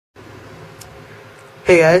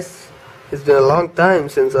Hey guys, it's been a long time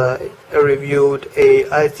since I reviewed a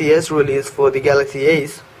ICS release for the Galaxy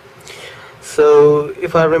Ace. So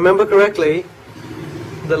if I remember correctly,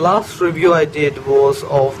 the last review I did was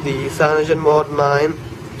of the CyanogenMod 9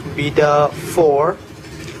 Beta 4,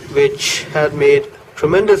 which had made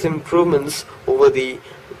tremendous improvements over the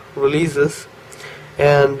releases,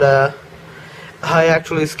 and I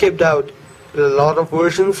actually skipped out a lot of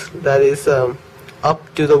versions, that is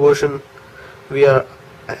up to the version we are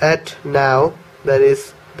at now, that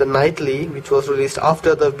is the nightly, which was released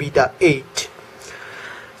after the beta 8.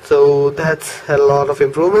 So that's had a lot of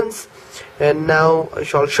improvements, and now I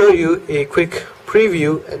shall show you a quick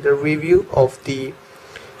preview and a review of the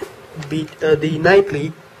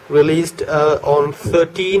nightly released on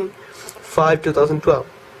 13/5/2012.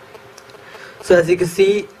 So as you can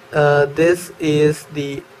see, this is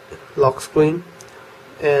the lock screen,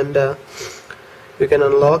 and you can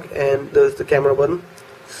unlock, and there's the camera button.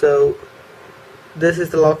 So this is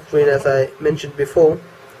the lock screen as I mentioned before,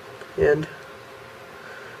 and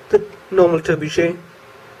the normal trebuchet.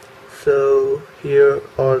 So here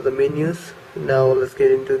are the menus. Now let's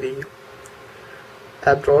get into the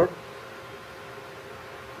app drawer.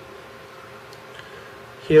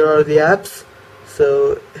 Here are the apps.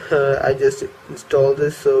 So I just installed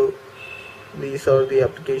this, so these are the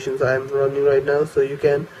applications I'm running right now. So you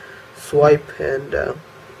can swipe and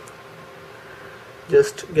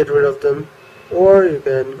just get rid of them, or you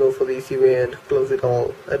can go for the easy way and close it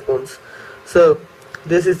all at once. So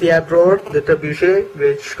this is the app drawer, the trebuchet,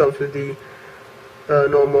 which comes with the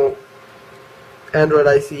normal Android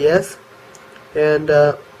ICS, and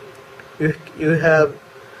you have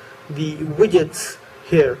the widgets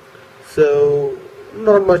here. So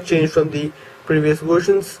not much change from the previous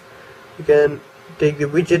versions. You can take the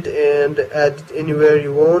widget and add it anywhere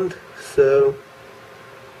you want, so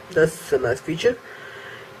that's a nice feature.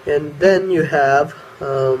 And then you have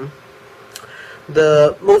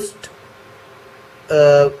the most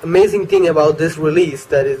amazing thing about this release,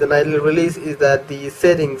 that is the nightly release, is that the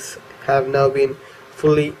settings have now been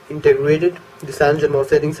fully integrated. The CyanogenMod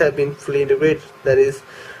settings have been fully integrated. That is,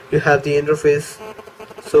 you have the interface,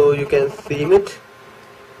 so you can theme it.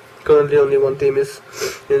 Currently only one theme is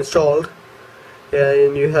installed,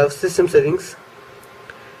 and you have system settings,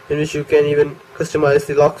 in which you can even customize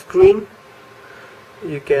the lock screen.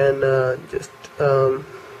 You can just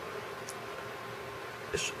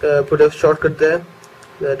put a shortcut there,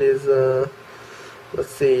 that is let's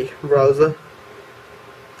see, browser.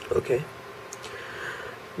 Okay,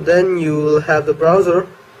 then you will have the browser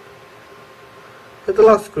at the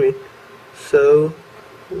lock screen. So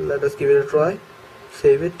let us give it a try.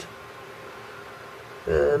 Save it,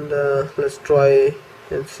 and let's try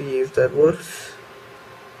and see if that works.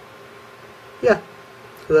 Yeah,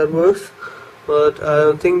 so that works, but I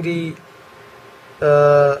don't think the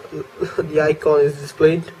icon is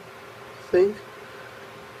displayed. I think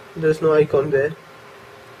there's no icon there.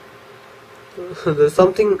 There's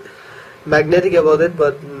something magnetic about it,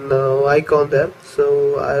 but no icon there.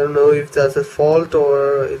 So I don't know if that's a fault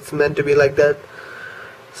or it's meant to be like that.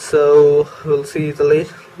 So we'll see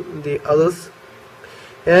the others.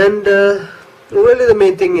 And really the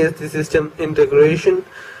main thing is the system integration.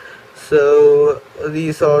 So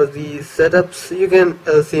these are the setups. You can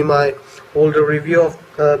see my older review of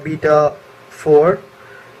beta 4.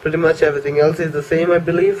 Pretty much everything else is the same, I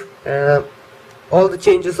believe. All the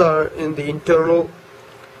changes are in the internal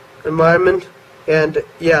environment. And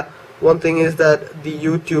yeah, one thing is that the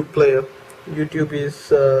YouTube player, YouTube is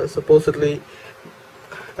supposedly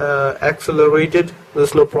accelerated.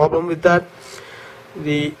 There's no problem with that.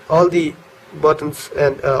 All the buttons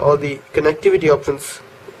and all the connectivity options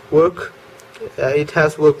work. It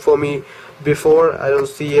has worked for me before. I don't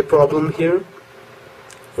see a problem here.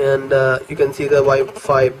 And you can see the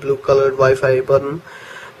Wi-Fi, blue colored Wi-Fi button,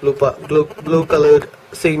 blue colored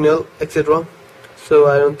signal, etc. So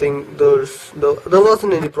I don't think there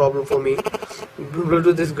wasn't any problem for me.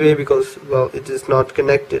 Bluetooth is gray because, well, it is not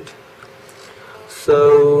connected.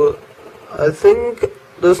 So I think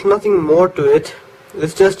there's nothing more to it.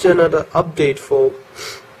 It's just another update for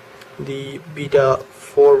the beta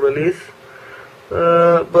 4 release,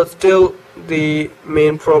 but still the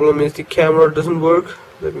main problem is the camera doesn't work.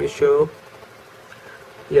 Let me show.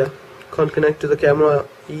 Yeah, can't connect to the camera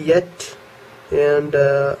yet, and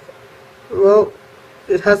well,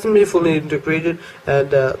 it hasn't been fully integrated,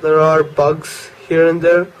 and there are bugs here and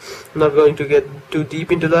there. I'm not going to get too deep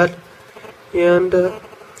into that, and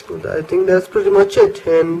I think that's pretty much it.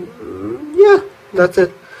 And yeah, that's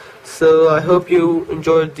it. So I hope you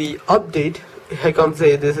enjoyed the update, I can't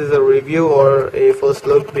say this is a review or a first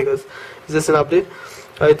look because it's just an update.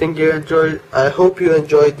 I hope you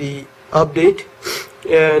enjoyed the update,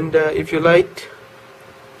 and if you liked,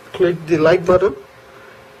 click the like button,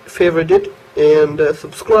 favorite it, and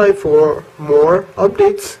subscribe for more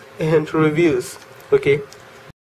updates and reviews. Okay,